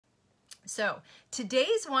So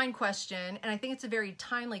today's wine question, and I think it's a very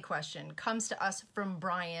timely question, comes to us from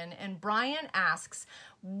Brian. And Brian asks,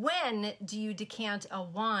 when do you decant a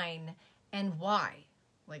wine and why?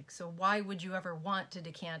 Like, so why would you ever want to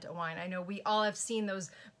decant a wine? I know we all have seen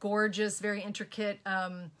those gorgeous, very intricate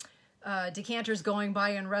decanters going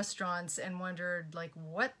by in restaurants and wondered, like,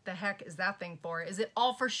 what the heck is that thing for? Is it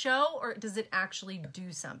all for show, or does it actually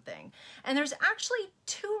do something? And there's actually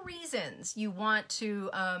two reasons you want to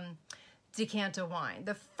decant a wine.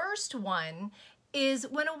 The first one is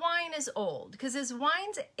when a wine is old, because as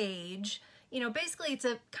wines age, you know, basically it's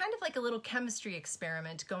a kind of like a little chemistry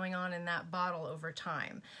experiment going on in that bottle over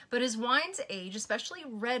time. But as wines age, especially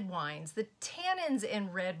red wines, the tannins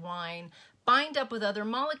in red wine bind up with other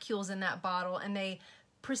molecules in that bottle, and they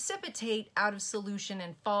precipitate out of solution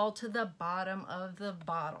and fall to the bottom of the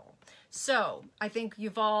bottle. So I think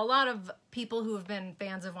a lot of people who have been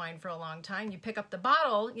fans of wine for a long time, you pick up the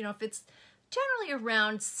bottle, you know, if it's generally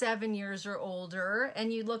around 7 years or older,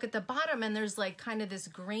 and you look at the bottom and there's like kind of this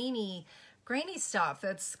grainy stuff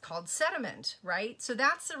that's called sediment, right? So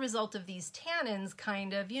that's the result of these tannins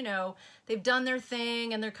kind of, you know, they've done their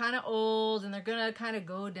thing and they're kind of old and they're gonna kind of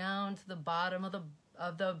go down to the bottom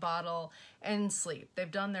of the bottle and sleep.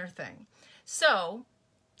 They've done their thing. So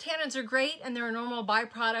tannins are great and they're a normal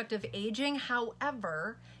byproduct of aging.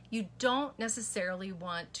 However, you don't necessarily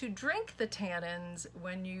want to drink the tannins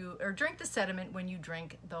drink the sediment when you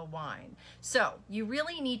drink the wine. So you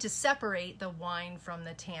really need to separate the wine from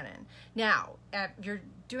the tannin. Now, if you're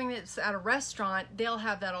doing this at a restaurant, they'll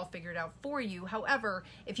have that all figured out for you. However,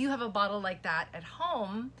 if you have a bottle like that at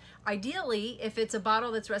home, ideally, if it's a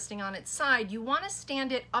bottle that's resting on its side, you want to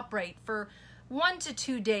stand it upright for 1 to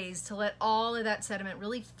 2 days to let all of that sediment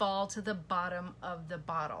really fall to the bottom of the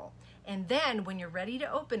bottle. And then when you're ready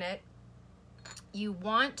to open it, you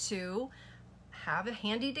want to have a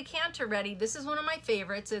handy decanter ready. This is one of my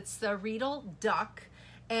favorites. It's the Riedel Duck.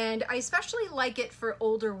 And I especially like it for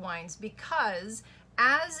older wines because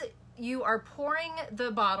as you are pouring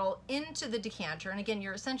the bottle into the decanter, and again,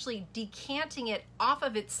 you're essentially decanting it off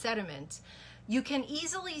of its sediment, you can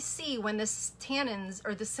easily see when the tannins,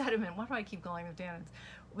 or the sediment, why do I keep calling them tannins?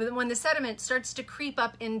 When the sediment starts to creep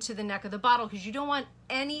up into the neck of the bottle, because you don't want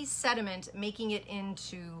any sediment making it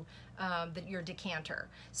into your decanter.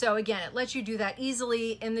 So again, it lets you do that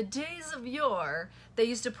easily. In the days of yore, they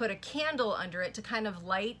used to put a candle under it to kind of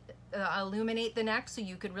illuminate the neck so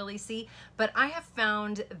you could really see. But I have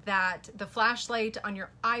found that the flashlight on your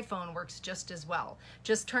iPhone works just as well.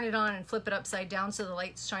 Just turn it on and flip it upside down so the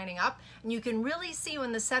light's shining up, and you can really see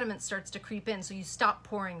when the sediment starts to creep in, so you stop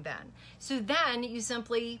pouring then. So then you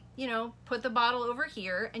simply, you know, put the bottle over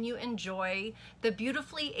here and you enjoy the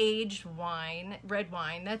beautifully aged wine, red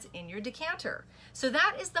wine, that's in your decanter. So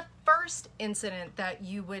that is the first incident that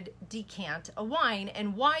you would decant a wine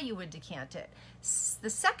and why you would decant it. The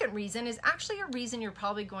second reason is actually a reason you're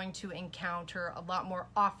probably going to encounter a lot more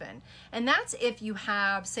often. And that's if you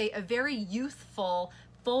have, say, a very youthful,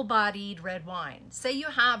 full-bodied red wine. Say you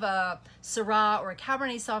have a Syrah or a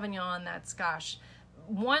Cabernet Sauvignon that's, gosh,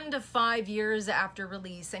 1 to 5 years after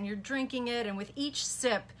release, and you're drinking it, and with each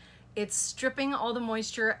sip, it's stripping all the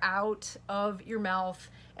moisture out of your mouth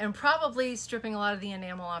and probably stripping a lot of the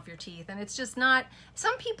enamel off your teeth. And it's just not,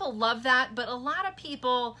 some people love that, but a lot of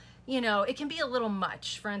people, you know, it can be a little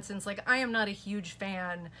much. For instance, like I am not a huge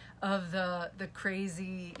fan of the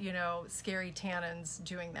crazy, you know, scary tannins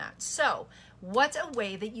doing that. So what's a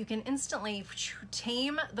way that you can instantly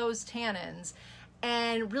tame those tannins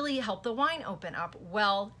and really help the wine open up?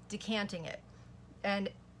 Well, decanting it. And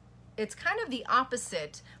it's kind of the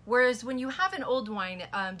opposite. Whereas when you have an old wine,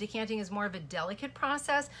 decanting is more of a delicate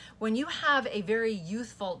process. When you have a very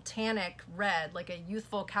youthful tannic red, like a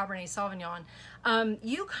youthful Cabernet Sauvignon,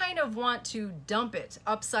 you kind of want to dump it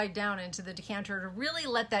upside down into the decanter to really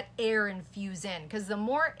let that air infuse in. Because the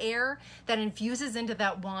more air that infuses into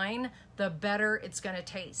that wine, the better it's going to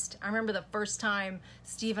taste. I remember the first time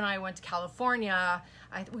Steve and I went to California,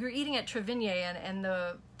 we were eating at Trevigny, and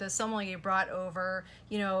the sommelier brought over,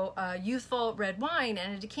 you know, a youthful red wine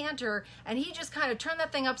and a decanter, and he just kind of turned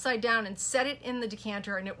that thing upside down and set it in the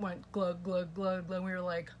decanter, and it went glug, glug, glug, glug. We were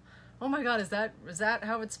like, oh my God, is that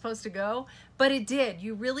how it's supposed to go? But it did.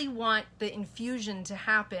 You really want the infusion to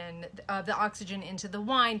happen, the oxygen into the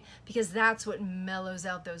wine, because that's what mellows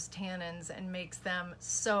out those tannins and makes them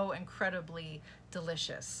so incredibly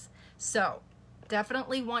delicious. So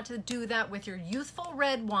definitely want to do that with your youthful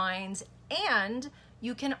red wines, and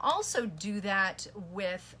You can also do that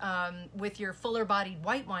with your fuller bodied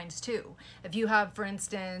white wines too. If you have, for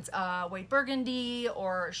instance, white Burgundy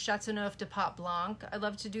or Chateauneuf de Pot Blanc, I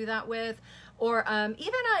love to do that with, or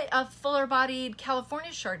even a fuller bodied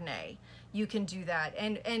California Chardonnay, you can do that.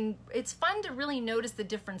 And it's fun to really notice the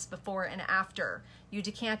difference before and after you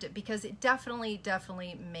decant it, because it definitely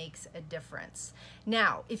makes a difference.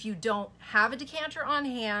 Now, if you don't have a decanter on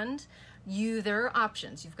hand, there are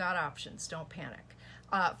options. You've got options, don't panic.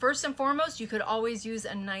 First and foremost, you could always use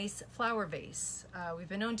a nice flower vase. We've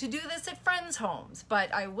been known to do this at friends' homes,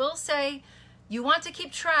 but I will say you want to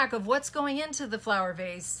keep track of what's going into the flower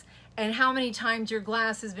vase and how many times your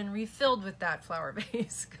glass has been refilled with that flower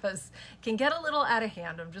vase, because it can get a little out of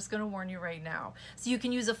hand. I'm just going to warn you right now. So you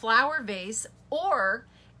can use a flower vase, or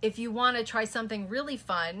if you want to try something really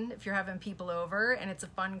fun, if you're having people over and it's a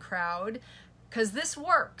fun crowd, because this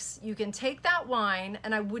works. You can take that wine,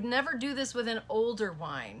 and I would never do this with an older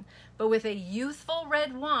wine, but with a youthful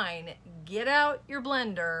red wine, get out your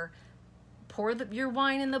blender, pour your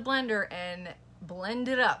wine in the blender and blend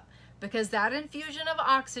it up, because that infusion of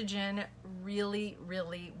oxygen really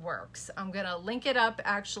works. I'm gonna link it up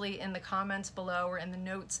actually in the comments below or in the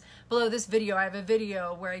notes below this video. I have a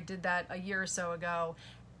video where I did that a year or so ago,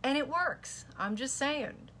 and it works. I'm just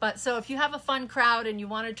saying. But so if you have a fun crowd and you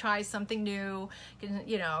want to try something new,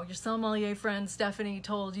 you know, your sommelier friend Stephanie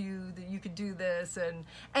told you that you could do this,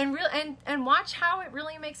 and watch how it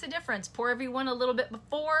really makes a difference. Pour everyone a little bit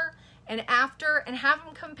before and after, and have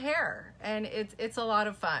them compare, and it's a lot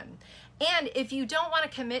of fun. And if you don't want to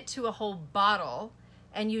commit to a whole bottle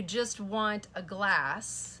and you just want a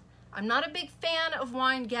glass, I'm not a big fan of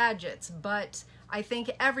wine gadgets, but I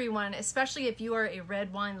think everyone, especially if you are a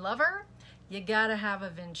red wine lover, you gotta have a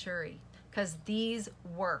Venturi, because these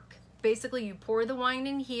work. Basically, you pour the wine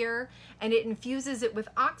in here and it infuses it with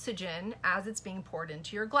oxygen as it's being poured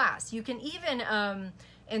into your glass. You can even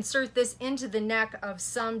insert this into the neck of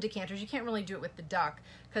some decanters. You can't really do it with the duck,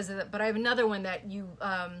 but I have another one that you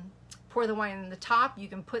pour the wine in the top. You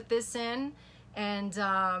can put this in, and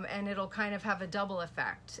it'll kind of have a double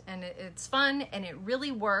effect, and it's fun and it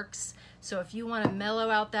really works. So if you want to mellow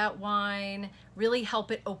out that wine, really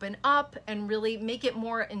help it open up and really make it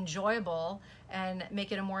more enjoyable, and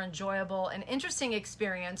make it a more enjoyable and interesting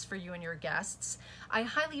experience for you and your guests, I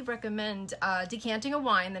highly recommend decanting a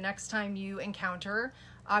wine the next time you encounter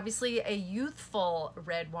obviously a youthful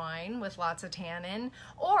red wine with lots of tannin,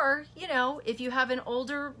 or, you know, if you have an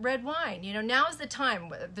older red wine, you know, now is the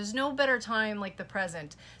time. There's no better time like the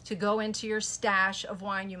present to go into your stash of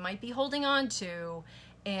wine you might be holding on to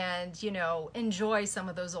and, you know, enjoy some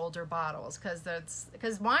of those older bottles,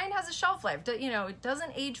 because wine has a shelf life. You know, it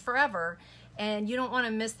doesn't age forever, and you don't want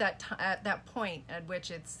to miss that at that point at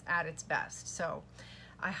which it's at its best. So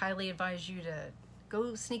I highly advise you to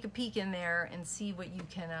go sneak a peek in there and see what you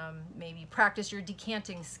can maybe practice your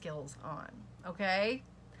decanting skills on, okay?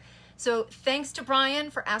 So thanks to Brian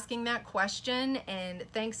for asking that question, and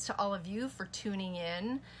thanks to all of you for tuning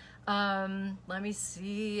in. Let me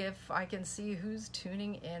see if I can see who's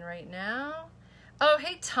tuning in right now. Oh,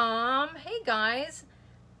 hey, Tom. Hey, guys.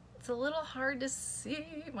 It's a little hard to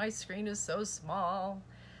see. My screen is so small.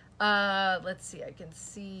 Let's see, I can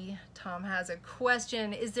see Tom has a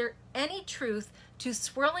question. Is there any truth to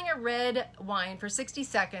swirling a red wine for 60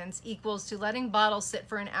 seconds equals to letting bottles sit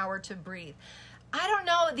for an hour to breathe? I don't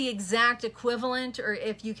know the exact equivalent, or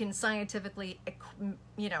if you can scientifically,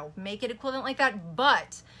 you know, make it equivalent like that,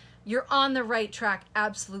 but you're on the right track.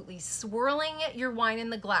 Absolutely. Swirling your wine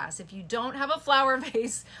in the glass. If you don't have a flower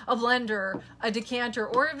vase, a blender, a decanter,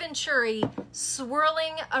 or a Venturi,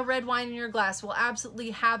 swirling a red wine in your glass will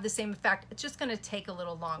absolutely have the same effect. It's just going to take a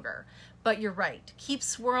little longer, but you're right. Keep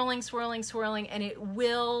swirling, swirling, swirling, and it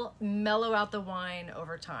will mellow out the wine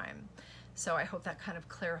over time. So I hope that kind of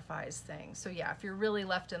clarifies things. So yeah, if you're really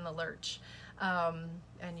left in the lurch,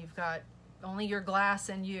 and you've got only your glass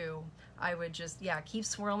and you, I would just, yeah, keep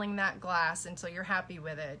swirling that glass until you're happy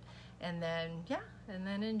with it. And then, yeah, and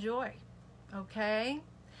then enjoy. Okay?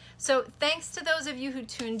 So thanks to those of you who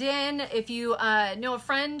tuned in. If you know a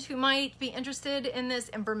friend who might be interested in this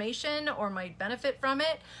information or might benefit from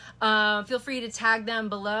it, feel free to tag them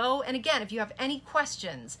below. And again, if you have any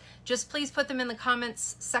questions, just please put them in the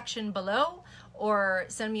comments section below, or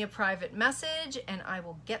send me a private message and I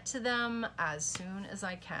will get to them as soon as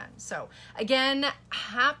I can. So again,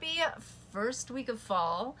 happy first week of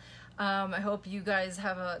fall. I hope you guys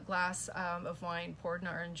have a glass of wine poured and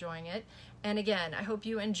are enjoying it. And again, I hope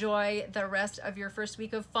you enjoy the rest of your first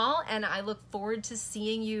week of fall, and I look forward to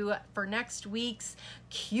seeing you for next week's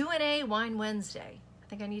Q&A Wine Wednesday. I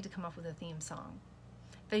think I need to come up with a theme song.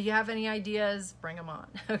 If you have any ideas, bring them on,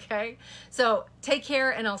 okay? So take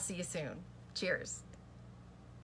care, and I'll see you soon. Cheers.